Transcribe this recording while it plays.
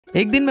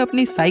एक दिन मैं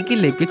अपनी साइकिल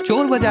लेके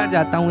चोर बाजार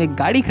जाता हूँ एक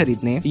गाड़ी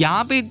खरीदने।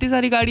 यहाँ पे इतनी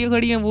सारी गाड़ियाँ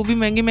खड़ी हैं, वो भी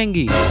महंगी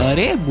महंगी।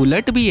 अरे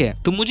बुलेट भी है।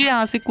 तो मुझे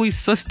यहाँ से कोई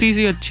सस्ती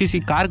सी अच्छी सी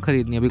कार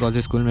खरीदनी है, बिकॉज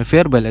स्कूल में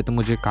फेयरवेल है तो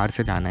मुझे कार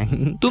से जाना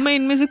है। तो मैं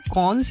इनमें से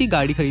कौन सी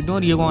गाड़ी खरीदूं?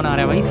 और ये कौन आ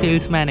रहा है भाई?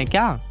 सेल्समैन है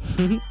क्या?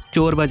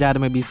 चोर बाजार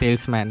में भी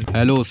सेल्समैन।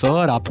 हेलो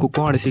सर, आपको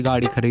कौन सी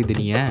गाड़ी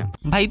खरीदनी है?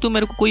 भाई तू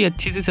मेरे को कोई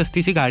अच्छी सी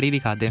सस्ती सी गाड़ी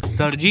दिखा दे।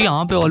 सर जी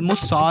यहाँ पे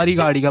ऑलमोस्ट सारी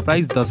गाड़ी का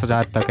प्राइस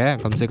 10,000 तक है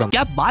कम से कम।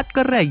 क्या बात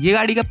कर रहा है? ये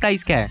गाड़ी का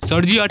प्राइस क्या है?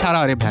 सर जी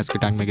 18। अरे भैंस के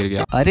टांग में गिर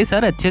गया। अरे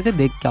सर अच्छे से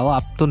देख क्या हो,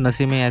 आप तो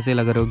नशे में ऐसे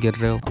लग रहे हो, गिर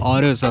रहे हो।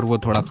 अरे सर वो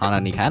थोड़ा खाना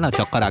नहीं खाया ना,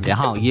 चक्कर आ गया।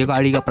 हाँ ये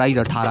गाड़ी का प्राइस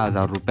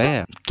 18,000 रुपए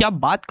है। क्या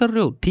बात कर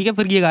रहे हो? ठीक है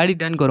फिर ये गाड़ी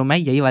डन करो, मैं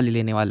यही वाली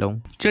लेने वाला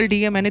हूँ। चल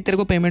ठीक है, मैंने तेरे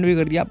को पेमेंट भी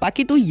कर दिया।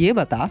 बाकी तू ये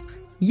बता,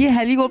 ये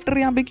हेलीकॉप्टर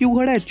यहाँ पे क्यों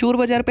खड़ा है? चोर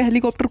बाजार पे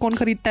हेलीकॉप्टर कौन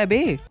खरीदता है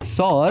बे?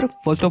 सर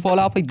फर्स्ट ऑफ ऑल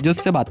आप इज्जत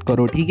से बात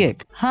करो, ठीक है?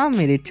 हाँ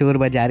मेरे चोर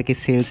बाजार के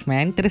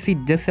सेल्समैन, तेरे से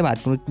इज्जत से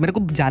बात करो, मेरे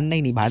को जानना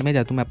ही नहीं। बाहर में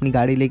जा तू, मैं अपनी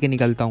गाड़ी लेके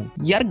निकलता हूँ।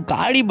 यार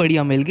गाड़ी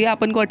बढ़िया मिल गई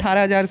अपन को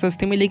 18,000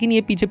 सस्ते में, लेकिन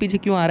ये पीछे पीछे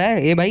क्यों आ रहा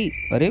है? ए भाई,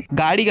 अरे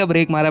गाड़ी का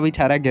ब्रेक मारा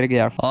बेचारा, गिर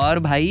गया। और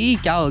भाई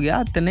क्या हो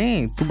गया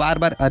तने? तू बार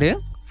बार अरे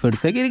फिर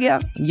से गिर गया।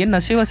 ये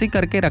नशे वशे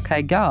करके रखा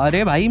है क्या?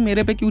 अरे भाई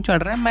मेरे पे क्यों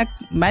चढ़ रहा है?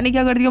 मैंने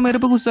क्या कर दिया? मेरे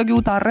पे गुस्सा क्यों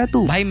उतार रहा है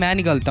तू? भाई मैं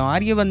निकलता हूँ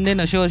यार, ये बंदे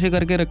नशे वशे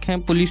करके रखे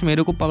हैं, पुलिस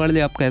मेरे को पकड़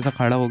ले। अब कैसा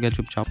खड़ा हो गया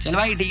चुपचाप। चल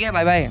भाई ठीक है,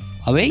 बाय बाय।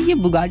 अबे ये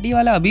बुगाटी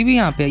वाला अभी भी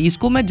यहाँ पे है,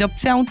 इसको मैं जब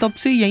से आऊँ तब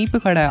से यहीं पे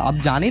खड़ा है।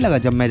 अब जाने लगा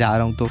जब मैं जा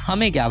रहा हूँ तो।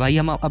 हमें क्या भाई,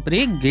 हम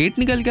अपने गेट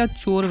निकल गया।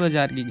 चोर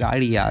बाजार की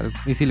गाड़ी यार,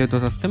 इसीलिए तो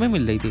सस्ते में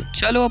मिल रही थी।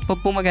 चलो अब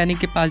पप्पू मैकेनिक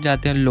के पास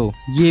जाते हैं। लो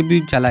ये भी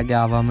चला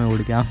गया, हवा में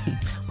उड़ गया।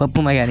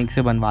 पप्पू मैकेनिक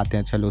से बनवाते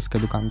हैं, चलो उसके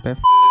दुकान पे।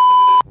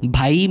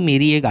 भाई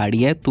मेरी ये गाड़ी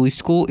है तो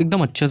इसको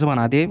एकदम अच्छे से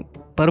बना दे,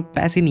 पर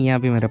पैसे नहीं है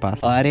अभी मेरे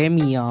पास। अरे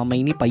मियाँ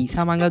मैंने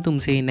पैसा मांगा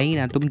तुमसे। नहीं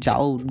ना, तुम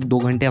जाओ 2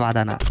 घंटे बाद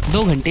आना।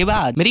 2 घंटे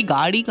बाद? मेरी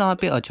गाड़ी कहाँ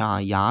पे? अच्छा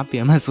यहाँ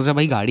पे। मैं सोचा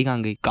भाई गाड़ी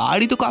कहाँ गई।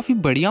 गाड़ी तो काफी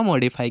बढ़िया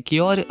मॉडिफाई की।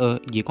 और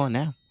ये कौन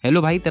है?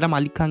 हेलो भाई, तेरा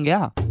मालिक कहाँ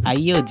गया?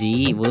 आइयो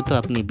जी, वो तो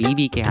अपनी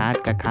बीवी के हाथ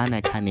का खाना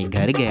खाने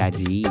घर गया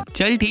जी।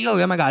 चल ठीक हो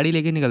गया, मैं गाड़ी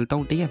लेके निकलता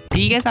हूँ।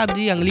 ठीक है साहब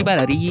जी, अगली बार।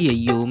 अरे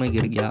अयो मैं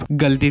गिर गया,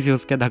 गलती से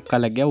उसके धक्का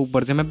लग गया,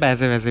 ऊपर से मैं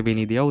पैसे वैसे भी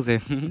नहीं दिया उसे।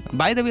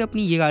 भाई तभी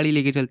अपनी ये गाड़ी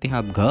लेके चलते हैं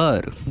अब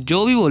घर।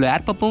 जो भी बोलो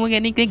यार, पप्पू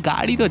मैकेनिक ने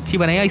गाड़ी तो अच्छी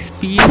बनाई।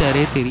 स्पीड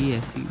अरे तेरी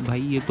ऐसी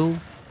भाई, ये तो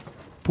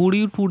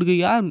पूरी टूट गई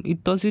यार।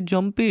 इतना से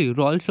जंप पे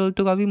रॉयल्स रॉयल्स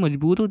तो काफी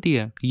मजबूत होती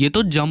है। ये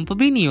तो जंप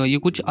भी नहीं हो, ये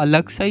कुछ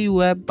अलग सा ही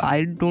हुआ है।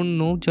 I don't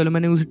know. चलो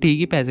मैंने उसे ठीक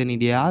ही पैसे नहीं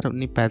दिए यार,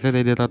 नहीं पैसे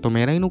दे देता तो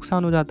मेरा ही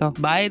नुकसान हो जाता।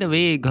 बाय द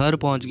वे घर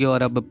पहुंच गए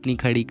और अब अपनी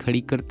खड़ी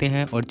खड़ी करते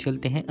हैं और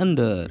चलते हैं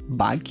अंदर।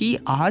 बाकी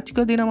आज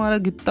का दिन हमारा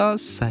कितना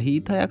सही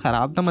था या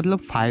खराब था, मतलब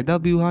फायदा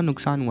भी हुआ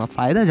नुकसान हुआ।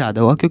 फायदा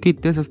ज्यादा हुआ क्योंकि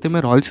इतने सस्ते में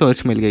रॉयल्स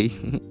रॉयल्स मिल गई।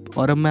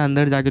 और अब मैं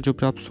अंदर जाके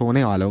चुपचाप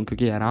सोने वाला हूँ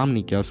क्योंकि आराम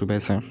नहीं किया सुबह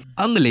से।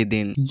 अगले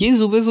दिन ये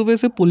सुबह सुबह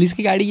से पुलिस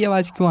की गाड़ी की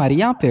आवाज क्यों आ रही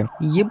है यहाँ पे?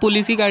 ये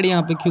पुलिस की गाड़ी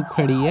यहाँ पे क्यों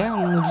खड़ी है?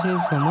 मुझे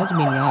समझ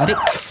में नहीं आ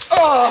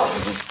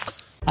रही।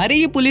 अरे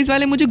ये पुलिस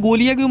वाले मुझे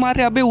गोलियां क्यों मार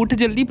रहे हैं? अबे उठ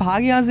जल्दी,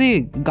 भाग यहाँ से।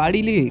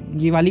 गाड़ी ले,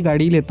 ये वाली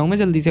गाड़ी लेता हूँ मैं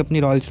जल्दी से अपनी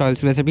रॉयल्स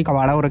रॉयल्स, वैसे भी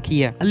कबाड़ा हो रखी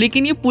है।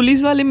 लेकिन ये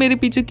पुलिस वाले मेरे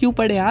पीछे क्यों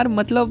पड़े यार?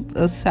 मतलब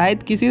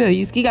शायद किसी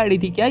रईस की गाड़ी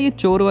थी क्या ये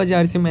चोर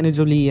बाजार से मैंने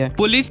जो ली है?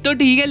 पुलिस तो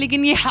ठीक है,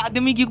 लेकिन ये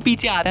आदमी क्यों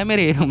पीछे आ रहा है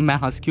मेरे? मैं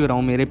हंस क्यों रहा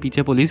हूँ? मेरे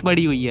पीछे पुलिस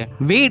पड़ी हुई है।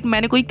 वेट,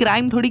 मैंने कोई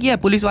क्राइम थोड़ी किया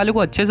है। पुलिस वाले को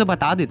अच्छे से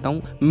बता देता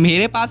हूँ,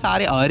 मेरे पास आ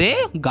रहे। अरे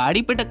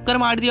गाड़ी पे टक्कर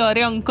मार दिया।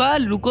 अरे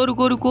अंकल रुको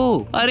रुको रुको।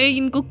 अरे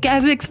इनको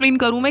कैसे एक्सप्लेन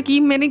करूँ मैं कि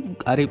मैंने,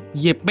 अरे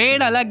ये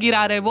पेड़ अलग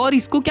गिरा रहे वो, और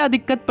इसको क्या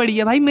दिक्कत पड़ी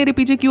है? भाई मेरे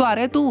पीछे क्यों आ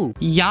रहे है तू?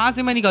 यहाँ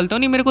से मैं निकलता हूँ,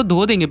 नहीं मेरे को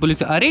धो देंगे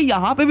पुलिस। अरे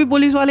यहाँ पे भी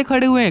पुलिस वाले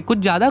खड़े हुए हैं, कुछ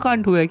ज्यादा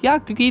कांड हुए क्या?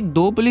 क्योंकि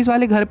 2 पुलिस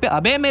वाले घर पे।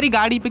 अबे मेरी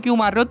गाड़ी पे क्यों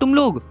मार रहे हो तुम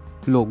लोग?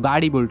 लो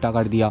गाड़ी भी उल्टा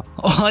कर दिया।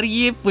 और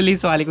ये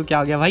पुलिस वाले को क्या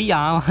हो गया भाई?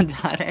 यहाँ वहां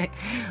जा रहे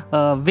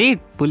हैं। वेट,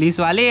 पुलिस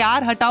वाले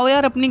यार हटाओ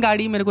यार अपनी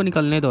गाड़ी, मेरे को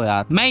निकलने दो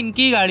यार। मैं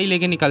इनकी गाड़ी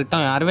लेके निकलता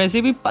हूँ यार।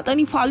 वैसे भी पता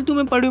नहीं फालतू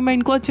में पड़े, मैं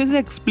इनको अच्छे से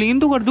एक्सप्लेन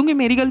तो कर दूंगी,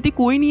 मेरी गलती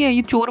कोई नहीं है,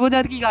 ये चोर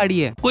बाजार की गाड़ी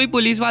है। कोई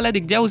पुलिस वाला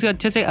दिख जाए उसे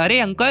अच्छे से, अरे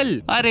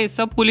अंकल। अरे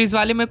सब पुलिस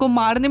वाले मेरे को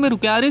मारने में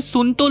रुके। अरे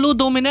सुन तो लो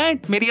 2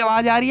 मिनट, मेरी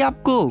आवाज आ रही है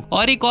आपको?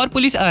 और एक और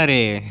पुलिस,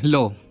 अरे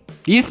लो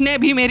इसने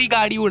भी मेरी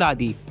गाड़ी उड़ा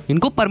दी।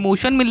 इनको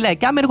प्रमोशन मिल रहा है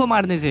क्या मेरे को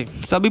मारने से?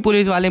 सभी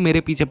पुलिस वाले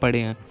मेरे पीछे पड़े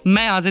हैं।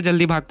 मैं यहाँ से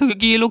जल्दी भागता हूँ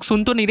क्योंकि ये लोग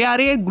सुन तो नहीं रहे।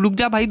 अरे रुक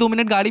जा भाई, 2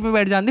 मिनट गाड़ी में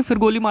बैठ जाते, फिर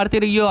गोली मारते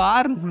रहिए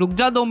यार। रुक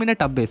जा 2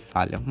 मिनट। अब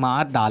साले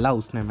मार डाला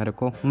उसने, मेरे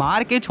को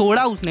मार के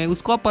छोड़ा उसने।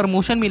 उसको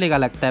प्रमोशन मिलेगा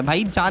लगता है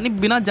भाई, जाने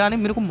बिना जाने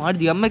मेरे को मार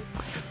दिया। मैं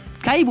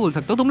क्या ही बोल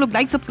सकता हूँ। तुम लोग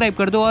लाइक सब्सक्राइब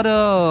कर दो और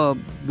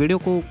वीडियो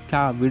को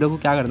क्या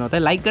करना होता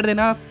है, लाइक कर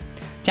देना,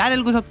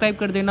 चैनल को सब्सक्राइब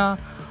कर देना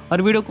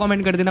और वीडियो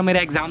कमेंट कर देना। मेरे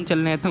एग्जाम चल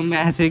रहे हैं तो मैं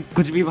ऐसे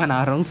कुछ भी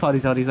बना रहा हूँ।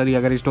 सॉरी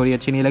अगर स्टोरी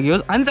अच्छी नहीं लगी हो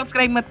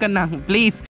अनसब्सक्राइब मत करना प्लीज।